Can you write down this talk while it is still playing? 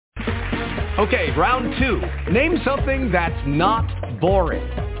Okay, round two. Name something that's not boring.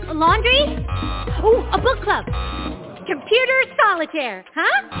 A laundry? Ooh, a book club. Computer solitaire,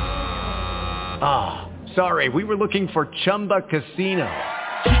 huh? Ah, sorry, we were looking for Chumba Casino.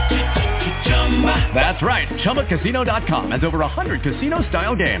 That's right, ChumbaCasino.com has over 100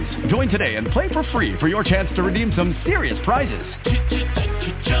 casino-style games. Join today and play for free for your chance to redeem some serious prizes.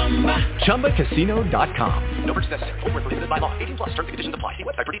 ChumbaCasino.com. No purchase necessary. Void where prohibited by law. 18+ terms and conditions apply. See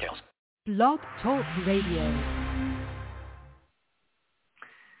website for details. Blog Talk Radio.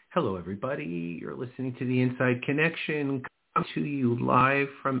 Hello, everybody. You're listening to The Inside Connection, coming to you live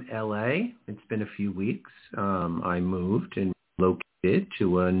from LA. It's been a few weeks. I moved and located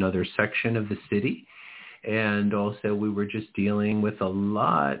to another section of the city. And also we were just dealing with a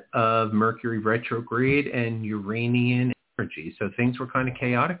lot of Mercury retrograde and Uranian energy. So things were kind of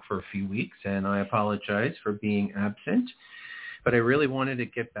chaotic for a few weeks, and I apologize for being absent. But I really wanted to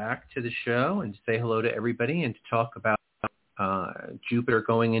get back to the show and say hello to everybody and to talk about Jupiter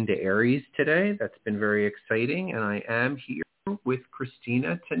going into Aries today. That's been very exciting. And I am here with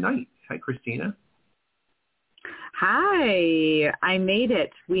Christina tonight. Hi, Christina. Hi. I made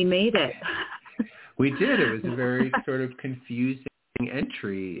it. We made it. We did. It was a very sort of confusing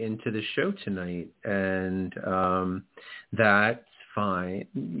entry into the show tonight. And that's fine.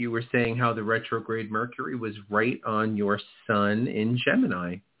 You were saying how the retrograde Mercury was right on your sun in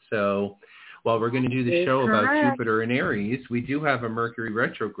Gemini. So while we're going to do the show about Jupiter and Aries, we do have a Mercury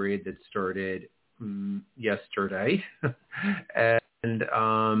retrograde that started yesterday. And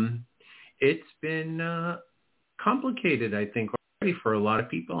it's been complicated, I think, already for a lot of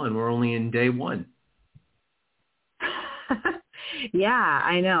people, and we're only in day one. Yeah,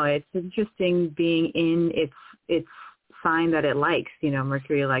 I know. It's interesting being in its sign that it likes. You know,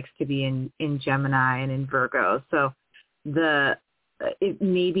 Mercury likes to be in Gemini and in Virgo. So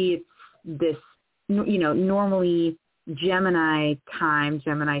maybe it's this, you know, normally Gemini time,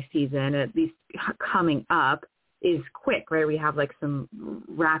 Gemini season, at least coming up, is quick, right? We have like some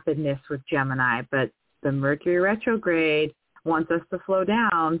rapidness with Gemini, but the Mercury retrograde wants us to slow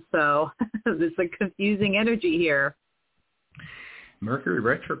down. So there's a confusing energy here. Mercury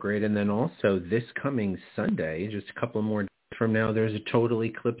retrograde, and then also this coming Sunday, just a couple more days from now, there's a total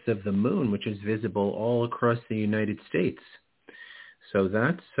eclipse of the moon, which is visible all across the United States. So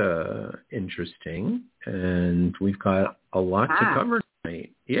that's interesting, and we've got a lot to cover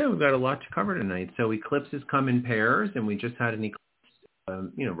tonight. Yeah, we've got a lot to cover tonight. So eclipses come in pairs, and we just had an eclipse,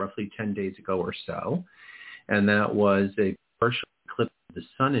 roughly 10 days ago or so, and that was a partial eclipse of the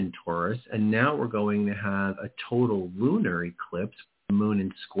sun in Taurus, and now we're going to have a total lunar eclipse with the moon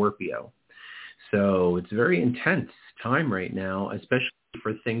in Scorpio. So it's a very intense time right now, especially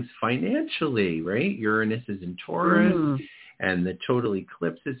for things financially, right? Uranus is in Taurus, and the total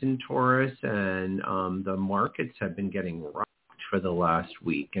eclipse is in Taurus, and the markets have been getting rocked for the last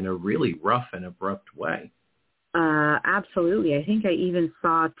week in a really rough and abrupt way. Absolutely. I think I even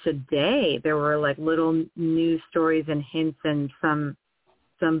saw today there were like little news stories and hints and some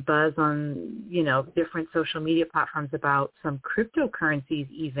buzz on, different social media platforms about some cryptocurrencies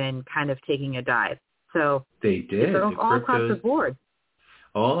even kind of taking a dive. So they did. All across the board.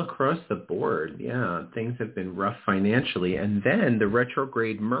 All across the board, yeah. Things have been rough financially. And then the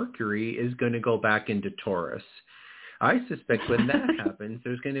retrograde Mercury is going to go back into Taurus. I suspect when that happens,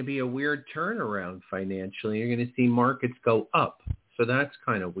 there's going to be a weird turnaround financially. You're going to see markets go up. So that's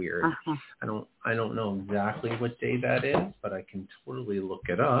kind of weird. Uh-huh. I don't know exactly what day that is, but I can totally look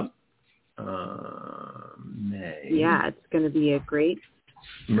it up. May. Yeah, it's going to be a great...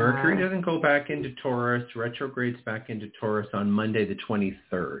 Mercury doesn't go back into Taurus. Retrogrades back into Taurus on Monday the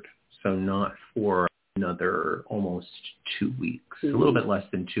 23rd. So not for another almost 2 weeks. A little bit less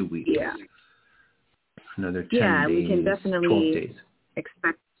than 2 weeks. Yeah. Another 10 days, we can 12 definitely days.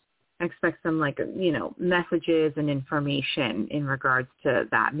 expect some messages and information in regards to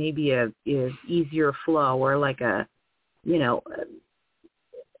that. Maybe a easier flow or like I'm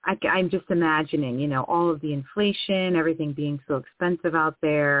just imagining, all of the inflation, everything being so expensive out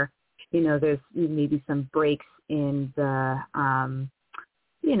there. There's maybe some breaks in the,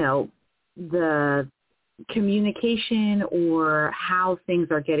 the communication or how things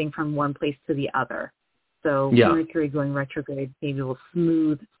are getting from one place to the other. So Mercury going retrograde maybe will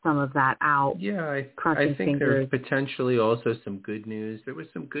smooth some of that out. Yeah, I think there's potentially also some good news. There was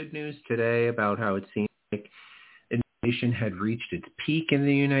some good news today about how it seemed like inflation had reached its peak in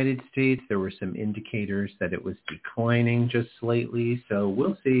the United States. There were some indicators that it was declining just slightly. So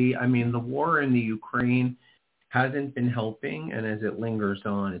we'll see. I mean, the war in the Ukraine hasn't been helping, and as it lingers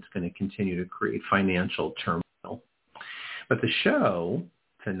on, it's going to continue to create financial turmoil. But the show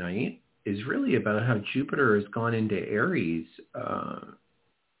tonight is really about how Jupiter has gone into Aries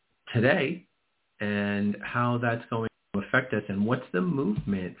today and how that's going to affect us and what's the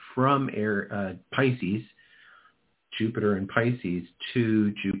movement from Pisces, Jupiter in Pisces,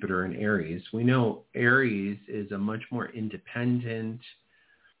 to Jupiter in Aries. We know Aries is a much more independent,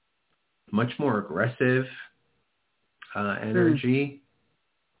 much more aggressive energy.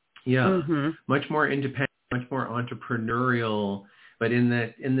 Yeah, much more independent, much more entrepreneurial, but in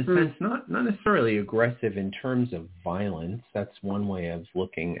the sense not necessarily aggressive in terms of violence. That's one way of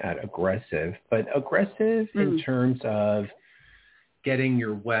looking at aggressive, but aggressive in terms of getting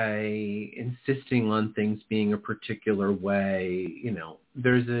your way, insisting on things being a particular way. You know,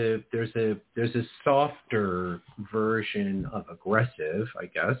 there's a softer version of aggressive, I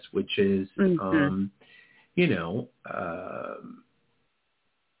guess, which is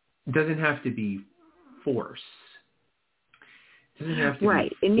doesn't have to be force. It doesn't have to be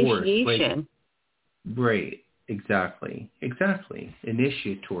force. Initiation. Like, right. Exactly.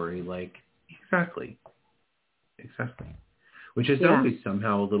 Initiatory. Exactly. Which is always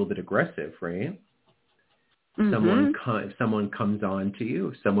somehow a little bit aggressive, right? If someone comes on to you,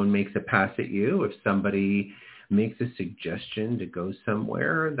 if someone makes a pass at you, if somebody makes a suggestion to go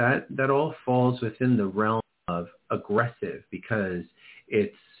somewhere, that all falls within the realm of aggressive because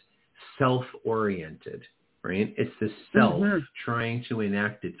it's self-oriented, right? It's the self trying to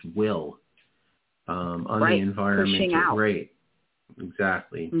enact its will on the environment. Pushing out. Right.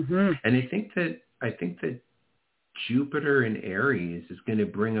 Exactly. And I think that Jupiter in Aries is going to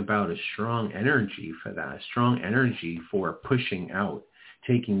bring about a strong energy for that, a strong energy for pushing out,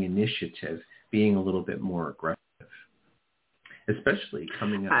 taking initiative, being a little bit more aggressive, especially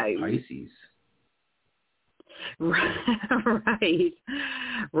coming out of Pisces.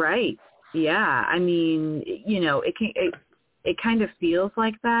 Right. Yeah. I mean, it kind of feels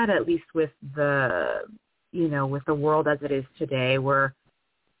like that, at least with the world as it is today. We're,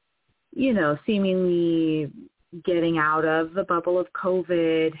 seemingly getting out of the bubble of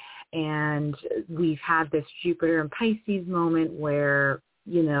COVID, and we've had this Jupiter and Pisces moment where,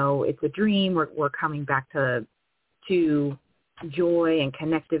 it's a dream. We're coming back to joy and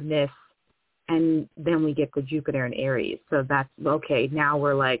connectiveness. And then we get the Jupiter in Aries. So that's, okay, now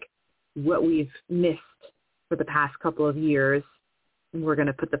we're like, what we've missed for the past couple of years, we're going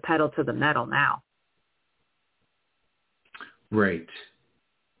to put the pedal to the metal now. Right.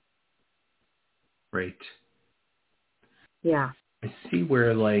 Yeah. I see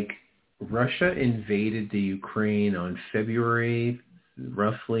where, Russia invaded the Ukraine on February,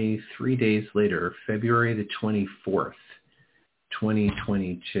 roughly 3 days later, February the 24th,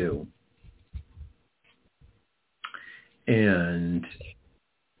 2022. And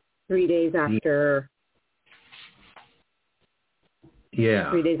 3 days after.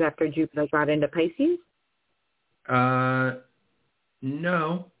 3 days after Jupiter got into Pisces?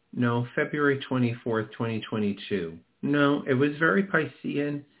 No, February 24th, 2022. No, it was very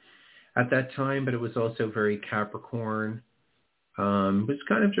Piscean at that time, but it was also very Capricorn. It was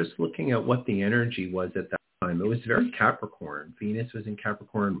kind of just looking at what the energy was at that time. It was very Capricorn. Venus was in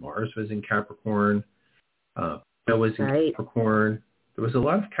Capricorn. Mars was in Capricorn. Pluto was in Capricorn. There was a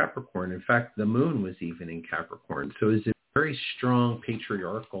lot of Capricorn. In fact, the moon was even in Capricorn. So it was a very strong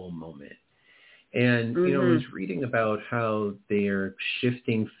patriarchal moment. And, I was reading about how they're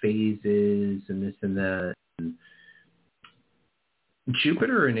shifting phases and this and that. And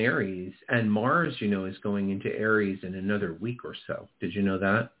Jupiter in Aries and Mars, is going into Aries in another week or so. Did you know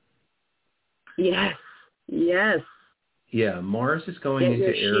that? Yes. Yeah, Mars is going into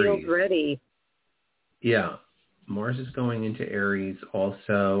Aries. Get your shield ready. Yeah. Mars is going into Aries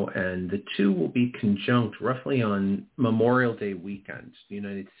also, and the two will be conjunct roughly on Memorial Day weekend, the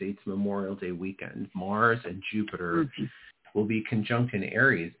United States Memorial Day weekend. Mars and Jupiter will be conjunct in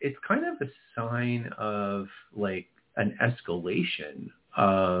Aries. It's kind of a sign of an escalation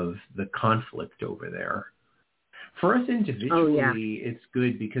of the conflict over there. For us individually, it's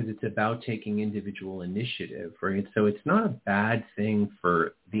good because it's about taking individual initiative, right? So it's not a bad thing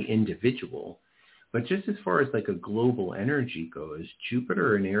for the individual. But just as far as a global energy goes,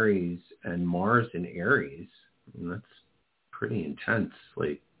 Jupiter in Aries and Mars in Aries, that's pretty intense.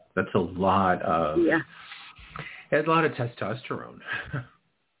 That's a lot of a lot of testosterone.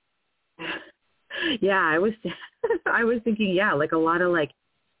 Yeah, I was thinking, a lot of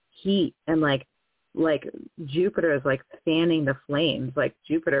heat and Jupiter is fanning the flames.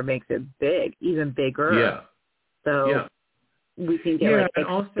 Jupiter makes it big, even bigger. Yeah. So we can get and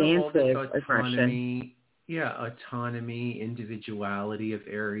also expansive all aggression. Autonomy, individuality of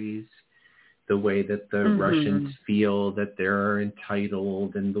Aries, the way that the Russians feel that they're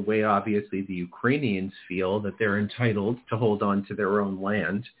entitled, and the way obviously the Ukrainians feel that they're entitled to hold on to their own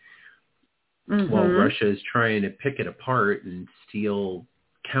land, while Russia is trying to pick it apart and steal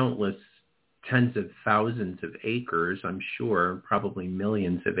countless tens of thousands of acres, I'm sure, probably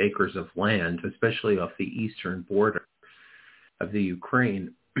millions of acres of land, especially off the eastern border of the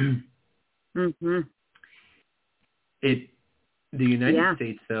Ukraine. The United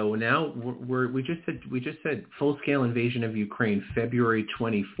States, though, now we just said full-scale invasion of Ukraine February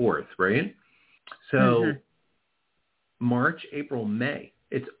 24th, right? So March, April, May,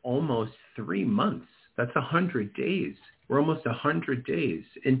 it's almost 3 months. That's 100 days. We're almost 100 days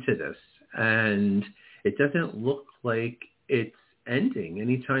into this, and it doesn't look like it's ending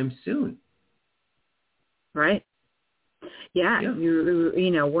anytime soon. Right. Yeah.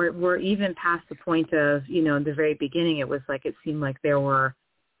 You know, we're even past the point of, you know, in the very beginning, it was like, it seemed like there were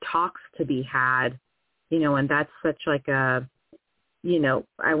talks to be had, you know, and that's such like a, you know,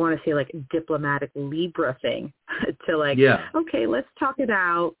 I want to say like diplomatic Libra thing to like, okay, let's talk it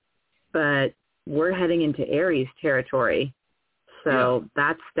out, but we're heading into Aries territory. So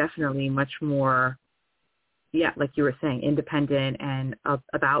that's definitely much more, like you were saying, independent and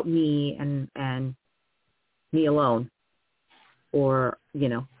about me and me alone, or, you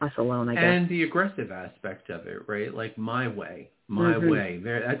know, us alone, I guess. And the aggressive aspect of it, right? Like my way.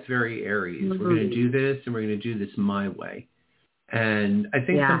 That's very Aries. We're going to do this, and we're going to do this my way. And I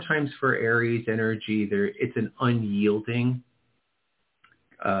think sometimes for Aries energy, it's an unyielding.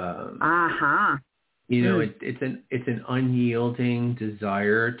 You know, it's an unyielding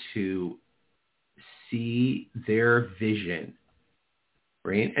desire to see their vision,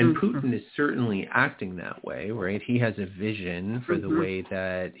 right? And Putin is certainly acting that way, right? He has a vision for the way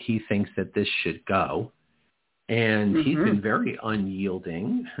that he thinks that this should go. And he's been very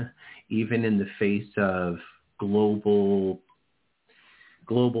unyielding, even in the face of global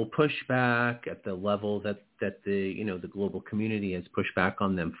pushback at the level that the, you know, the global community has pushed back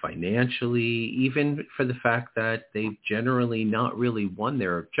on them financially, even for the fact that they've generally not really won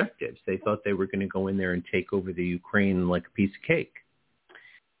their objectives. They thought they were going to go in there and take over the Ukraine like a piece of cake.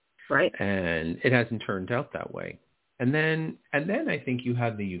 Right. And it hasn't turned out that way. And then I think you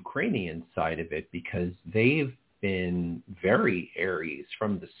have the Ukrainian side of it, because they've been very Aries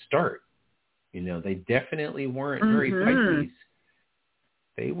from the start. You know, they definitely weren't very Pisces.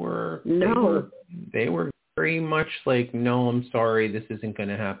 They were very much like, no, I'm sorry, this isn't going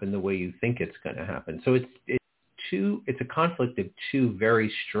to happen the way you think it's going to happen. So it's a conflict of two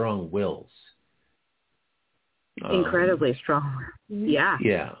very strong wills. Incredibly strong. Yeah.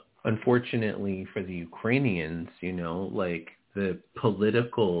 Yeah. Unfortunately for the Ukrainians, you know, like the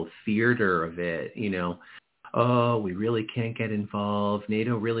political theater of it, you know, oh, we really can't get involved.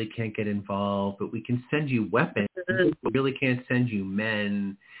 NATO really can't get involved, but we can send you weapons. We really can't send you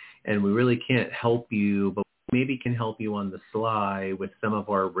men, and we really can't help you, but maybe can help you on the sly with some of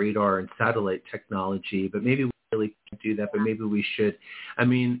our radar and satellite technology, but maybe we really can't do that, but maybe we should. I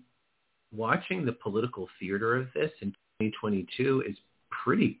mean, watching the political theater of this in 2022 is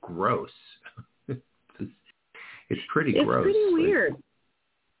pretty gross. It's pretty gross. It's pretty weird.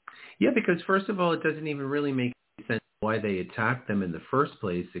 Yeah, because first of all, it doesn't even really make sense why they attacked them in the first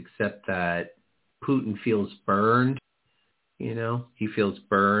place, except that Putin feels burned. You know, he feels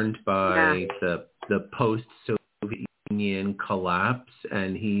burned by the post-Soviet Union collapse,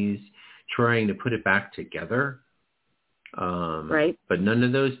 and he's trying to put it back together. Right. But none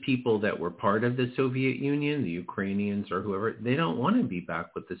of those people that were part of the Soviet Union, the Ukrainians or whoever, they don't want to be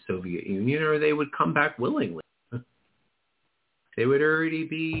back with the Soviet Union, or they would come back willingly. They would already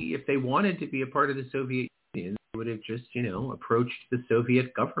be, if they wanted to be a part of the Soviet Union, they would have just, you know, approached the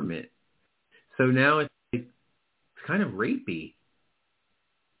Soviet government. So now it's kind of rapey.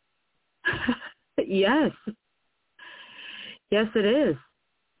 Yes. Yes, it is.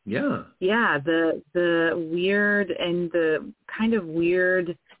 Yeah. Yeah, the weird and the kind of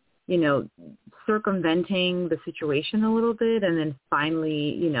weird, you know, circumventing the situation a little bit, and then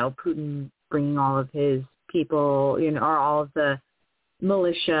finally, you know, Putin bringing all of his people, you know, or all of the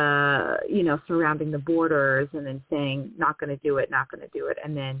militia, you know, surrounding the borders, and then saying, not going to do it,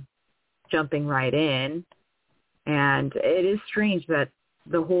 and then jumping right in. And it is strange that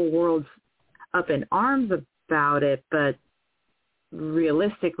the whole world's up in arms about it, but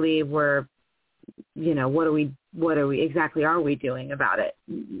realistically, we're, you know, what are we exactly are we doing about it?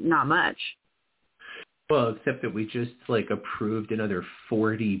 Not much. Well, except that we just like approved another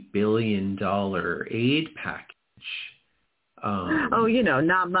 $40 billion aid package. Oh, you know,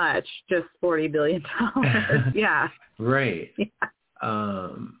 not much, just $40 billion. Yeah. Right. Yeah.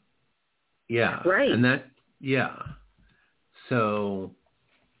 Yeah. Right. And that, yeah. So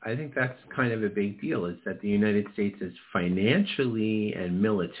I think that's kind of a big deal, is that the United States is financially and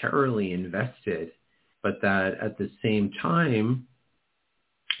militarily invested, but that at the same time,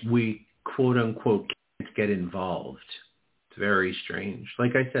 we quote unquote can't get involved. It's very strange.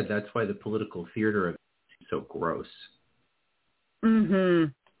 Like I said, that's why the political theater of it is so gross.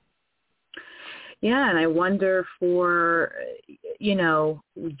 Mhm. Yeah, and I wonder for,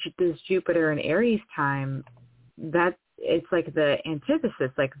 this Jupiter and Aries time, that it's like the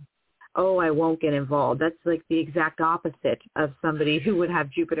antithesis, like, oh, I won't get involved. That's like the exact opposite of somebody who would have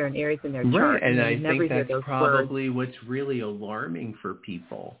Jupiter and Aries in their chart. Right, and I never think hear that's those probably words. what's really alarming for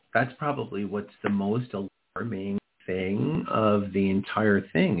people. That's probably what's the most alarming thing of the entire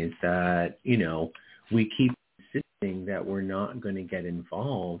thing, is that, we keep insisting that we're not going to get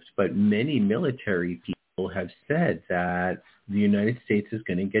involved, but many military people have said that the United States is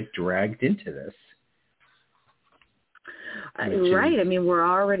going to get dragged into this. Right. I mean, we're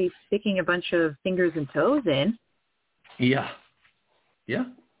already sticking a bunch of fingers and toes in. Yeah. Yeah.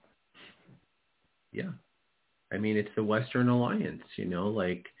 Yeah. I mean, it's the Western Alliance,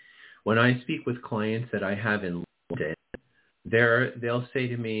 like when I speak with clients that I have in London, they'll say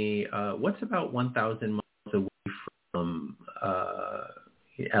to me, what's about 1,000 miles away from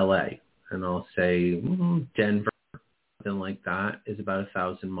LA? And I'll say, Denver, something like that, is about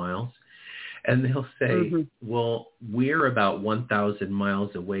 1,000 miles. And they'll say, well, we're about 1,000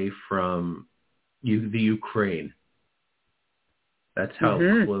 miles away from the Ukraine. That's how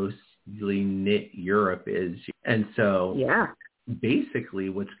closely knit Europe is. And so basically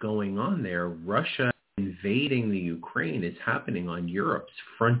what's going on there, Russia invading the Ukraine, is happening on Europe's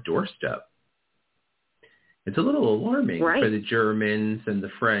front doorstep. It's a little alarming for the Germans and the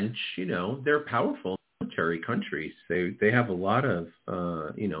French. They're powerful military countries. They have a lot of,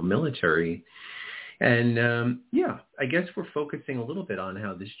 military. And, I guess we're focusing a little bit on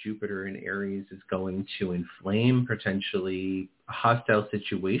how this Jupiter in Aries is going to inflame potentially hostile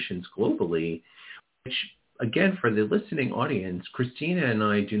situations globally, which, again, for the listening audience, Christina and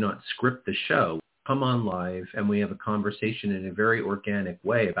I do not script the show. We come on live and we have a conversation in a very organic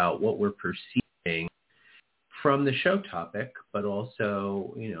way about what we're perceiving from the show topic, but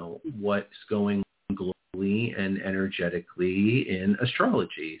also, what's going on globally and energetically in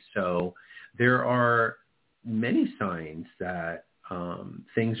astrology. So there are many signs that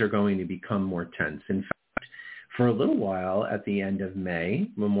things are going to become more tense. In fact, for a little while at the end of May,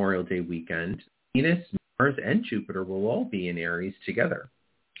 Memorial Day weekend, Venus, Mars, and Jupiter will all be in Aries together.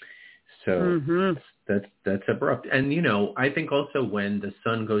 So that's abrupt. And, I think also when the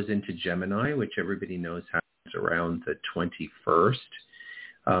sun goes into Gemini, which everybody knows happens around the 21st,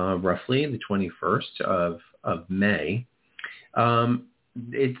 roughly the 21st of May,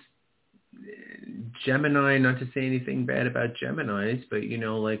 it's Gemini, not to say anything bad about Geminis, but,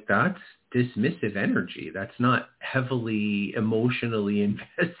 that's dismissive energy. That's not heavily emotionally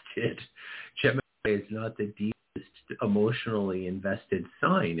invested. Gemini is not the deepest emotionally invested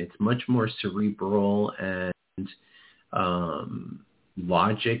sign. It's much more cerebral and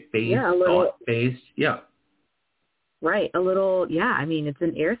logic-based, thought-based. Yeah. Right. A little, I mean, it's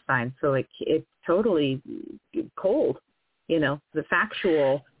an air sign, so it's totally cold, the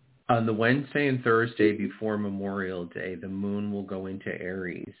factual. On the Wednesday and Thursday before Memorial Day, the moon will go into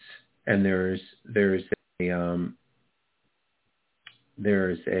Aries, and there's a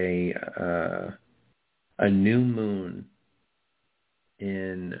new moon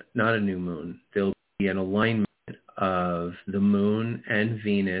not a new moon. There'll be an alignment of the moon and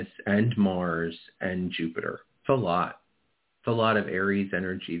Venus and Mars and Jupiter. It's a lot. It's a lot of Aries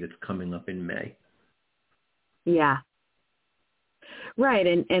energy that's coming up in May. Yeah. Right.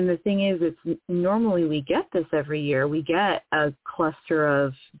 And the thing is, it's normally we get this every year. We get a cluster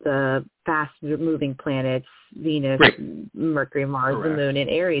of the fast moving planets, Venus, Mercury, Mars, the moon, and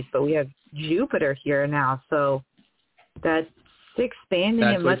Aries, but we have Jupiter here now. So that's expanding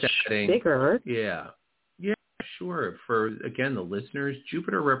and much bigger. Yeah. Yeah, sure. For, again, the listeners,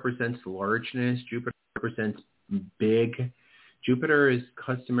 Jupiter represents largeness. Jupiter represents big. Jupiter is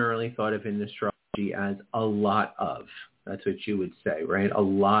customarily thought of in astrology as a lot of. That's what you would say, right? A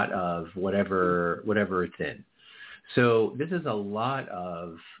lot of whatever it's in. So this is a lot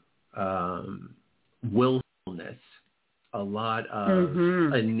of willfulness, a lot of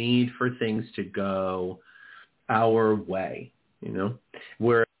a need for things to go our way,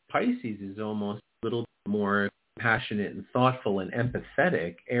 Where Pisces is almost a little bit more passionate and thoughtful and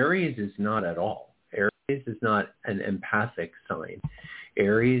empathetic. Aries is not at all. Aries is not an empathic sign.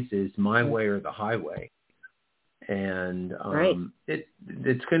 Aries is my way or the highway. And right.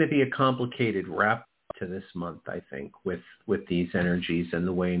 it's going to be a complicated wrap to this month, I think, with these energies and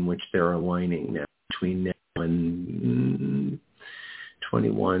the way in which they're aligning now between now and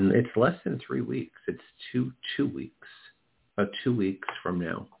 21. It's less than 3 weeks. It's two weeks. About 2 weeks from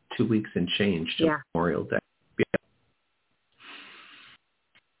now. 2 weeks and change to Memorial Day.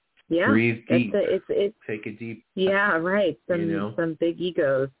 Yeah. Breathe deep. It's take a deep. Yeah, right. Some big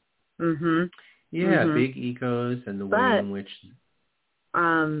egos. Mhm. Yeah, big egos and the way in which.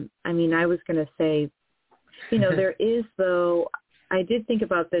 I mean, I was going to say, there is, though. I did think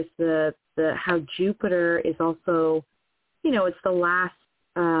about this. The how Jupiter is also, it's the last.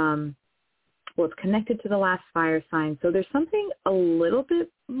 It's connected to the last fire sign. So there's something a little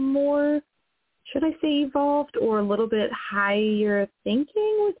bit more, should I say, evolved or a little bit higher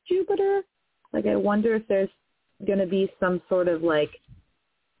thinking with Jupiter. Like, I wonder if there's going to be some sort of like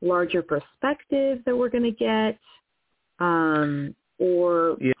larger perspective that we're going to get,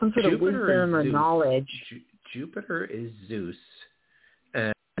 or some sort of wisdom or knowledge. Jupiter is Zeus,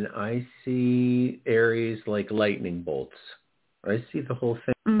 and I see Aries like lightning bolts. I see the whole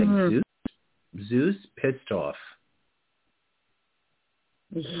thing like Zeus pissed off.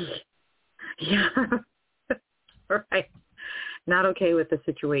 Yeah. Right. Not okay with the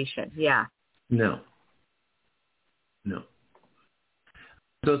situation. Yeah. No.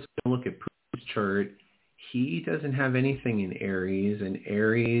 So let's look at Putin's chart. He doesn't have anything in Aries, and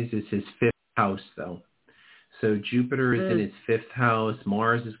Aries is his 5th house, though. So Jupiter is in his 5th house.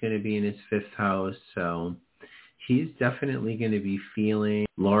 Mars is going to be in his 5th house. So he's definitely going to be feeling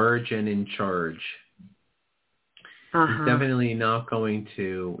large and in charge. He's definitely not going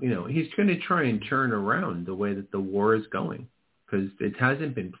to, he's going to try and turn around the way that the war is going, because it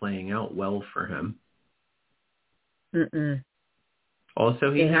hasn't been playing out well for him.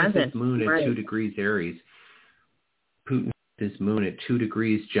 Also, he has his moon at 2 degrees Aries. Putin has his moon at 2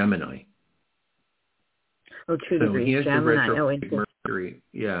 degrees Gemini. Oh, 2 degrees he has Gemini. The retrograde Mercury.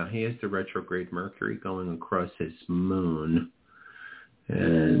 Yeah, he has the retrograde Mercury going across his moon.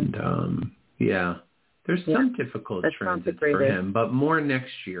 And, there's some difficult transits for him, but more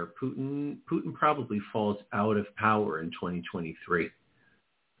next year. Putin probably falls out of power in 2023.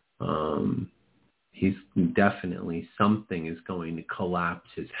 He's definitely, something is going to collapse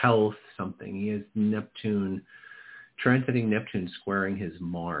his health, something. He has Neptune, transiting Neptune squaring his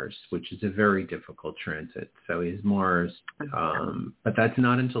Mars, which is a very difficult transit. So his Mars, but that's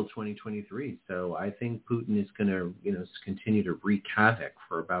not until 2023. So I think Putin is going to, continue to wreak havoc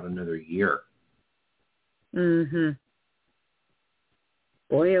for about another year. Boy,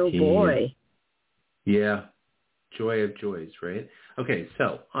 oh boy. Yeah. Joy of joys, right? Okay,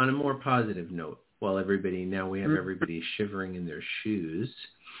 so on a more positive note, while we have everybody shivering in their shoes.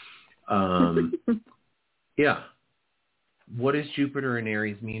 What does Jupiter and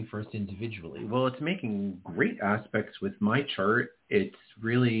Aries mean for us individually? Well, it's making great aspects with my chart. It's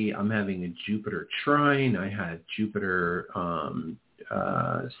really, I'm having a Jupiter trine. I have Jupiter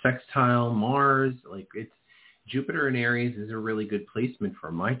sextile Mars. Like, it's Jupiter and Aries is a really good placement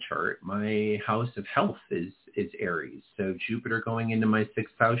for my chart. My house of health is Aries. So Jupiter going into my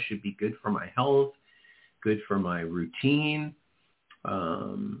 6th house should be good for my health, good for my routine,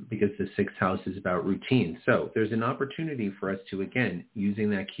 because the 6th house is about routine. So there's an opportunity for us to, again, using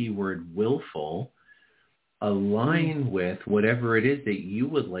that keyword willful, align with whatever it is that you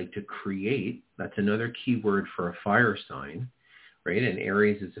would like to create. That's another keyword for a fire sign, right? And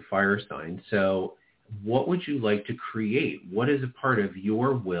Aries is a fire sign. So what would you like to create? What is a part of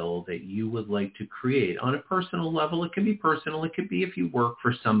your will that you would like to create on a personal level? It can be personal. It could be if you work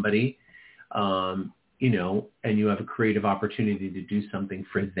for somebody, and you have a creative opportunity to do something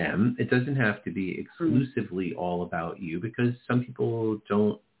for them. It doesn't have to be exclusively all about you, because some people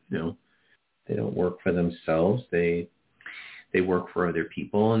don't, they don't work for themselves. They work for other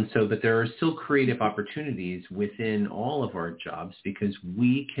people. And so, but there are still creative opportunities within all of our jobs, because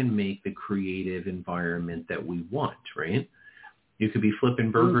we can make the creative environment that we want, right? You could be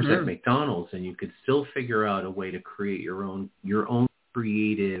flipping burgers at McDonald's, and you could still figure out a way to create your own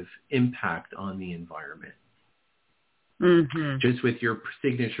creative impact on the environment. Just with your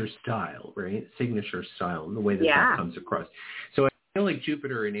signature style, right? Signature style and the way that comes across. So I feel like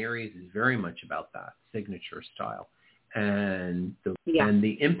Jupiter in Aries is very much about that signature style. And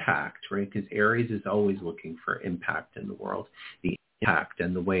the impact, right? Because Aries is always looking for impact in the world. The impact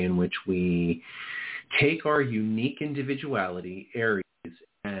and the way in which we take our unique individuality, Aries,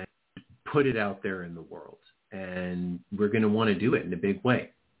 and put it out there in the world. And we're going to want to do it in a big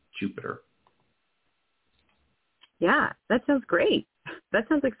way, Jupiter. Yeah, that sounds great. That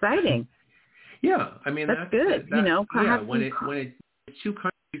sounds exciting. Yeah, I mean that's good. Perhaps when it's two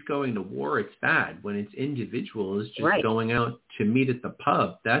countries going to war, it's bad. When it's individuals just going out to meet at the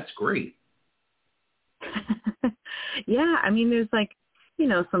pub, that's great. Yeah, I mean, there's like,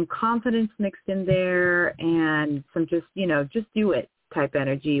 some confidence mixed in there, and some just do it type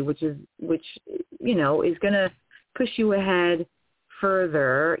energy, which is going to push you ahead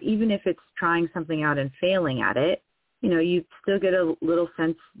further, even if it's trying something out and failing at it. You still get a little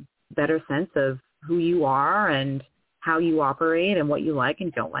better sense of who you are and how you operate and what you like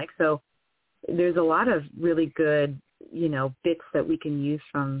and don't like. So there's a lot of really good, bits that we can use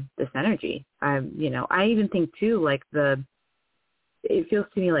from this energy. I even think too, like it feels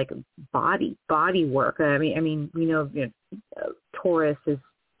to me like body work. I mean, we know, Taurus is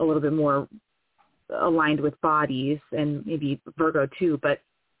a little bit more aligned with bodies, and maybe Virgo too. But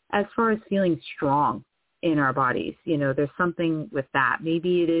as far as feeling strong in our bodies, there's something with that.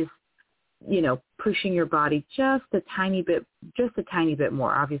 Maybe it is, pushing your body just a tiny bit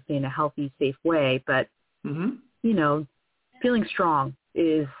more, obviously in a healthy, safe way. But, feeling strong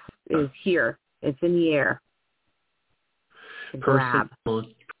is here. It's in the air.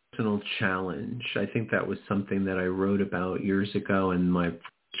 Personal challenge. I think that was something that I wrote about years ago in my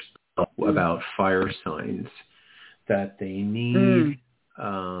about fire signs, that they need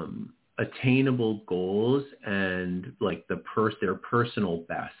attainable goals and like their personal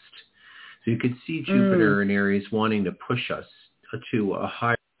best. So you could see Jupiter in Aries wanting to push us to a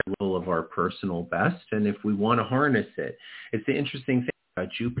higher level of our personal best. And if we want to harness it, it's the interesting thing about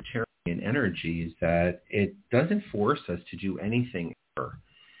Jupiterian energy is that it doesn't force us to do anything ever.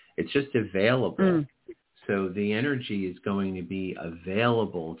 It's just available. So the energy is going to be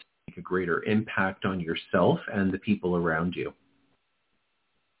available to make a greater impact on yourself and the people around you.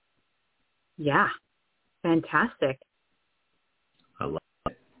 Yeah. Fantastic. I love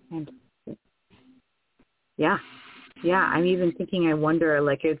it. Yeah. Yeah. I'm even thinking, I wonder,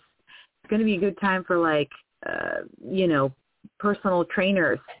 like, it's going to be a good time for, like, personal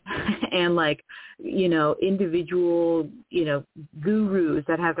trainers and, like, individual, gurus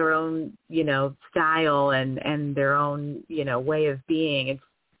that have their own, style and their own, way of being.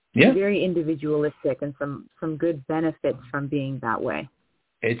 It's very individualistic, and some good benefits from being that way.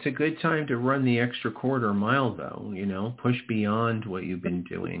 It's a good time to run the extra quarter mile, though, push beyond what you've been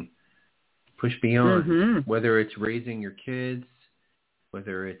doing. Push beyond, whether it's raising your kids,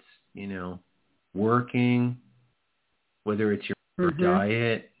 whether it's, working, whether it's your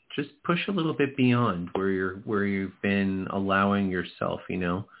diet, just push a little bit beyond where you've been allowing yourself,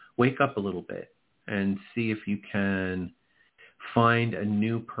 wake up a little bit and see if you can find a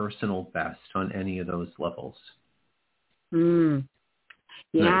new personal best on any of those levels. Yeah,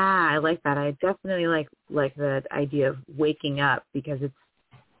 nice. I like that. I definitely like the idea of waking up, because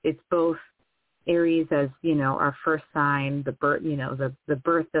it's both Aries as, our first sign, the birth, the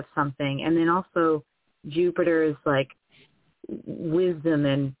birth of something, and then also Jupiter is like wisdom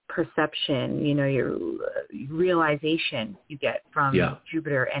and perception, your realization you get from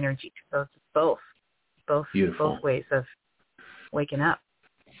Jupiter energy. So it's both ways of waking up.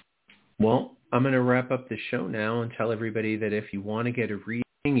 Well, I'm going to wrap up the show now and tell everybody that if you want to get a reading,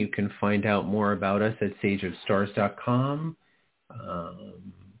 you can find out more about us at sageofstars.com.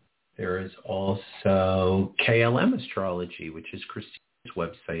 There is also KLM Astrology, which is Christine's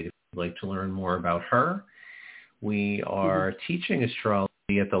website if you'd like to learn more about her. We are teaching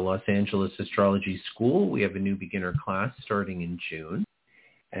astrology at the Los Angeles Astrology School. We have a new beginner class starting in June.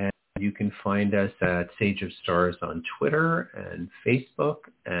 And you can find us at Sage of Stars on Twitter and Facebook.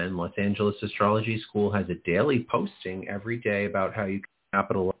 And Los Angeles Astrology School has a daily posting every day about how you can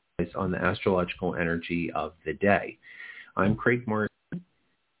capitalize on the astrological energy of the day. I'm Craig Morrison.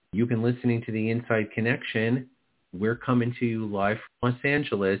 You've been listening to The Inside Connection. We're coming to you live from Los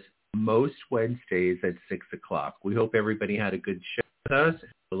Angeles most Wednesdays at 6 o'clock. We hope everybody had a good show with us.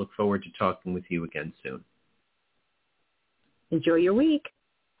 We look forward to talking with you again soon. Enjoy your week.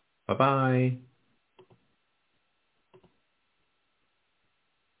 Bye-bye.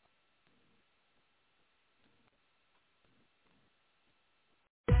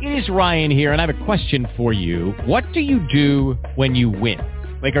 It is Ryan here, and I have a question for you. What do you do when you win?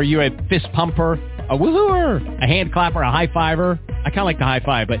 Like, are you a fist pumper, a woohooer, a hand clapper, a high fiver? I kind of like the high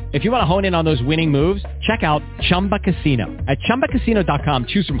five, but if you want to hone in on those winning moves, check out Chumba Casino. At ChumbaCasino.com,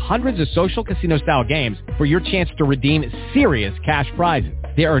 choose from hundreds of social casino-style games for your chance to redeem serious cash prizes.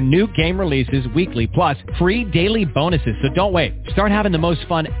 There are new game releases weekly, plus free daily bonuses, so don't wait. Start having the most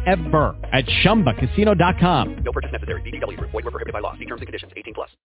fun ever at ChumbaCasino.com. No purchase necessary. VGW Group. Void where prohibited by law. See terms and conditions. 18+.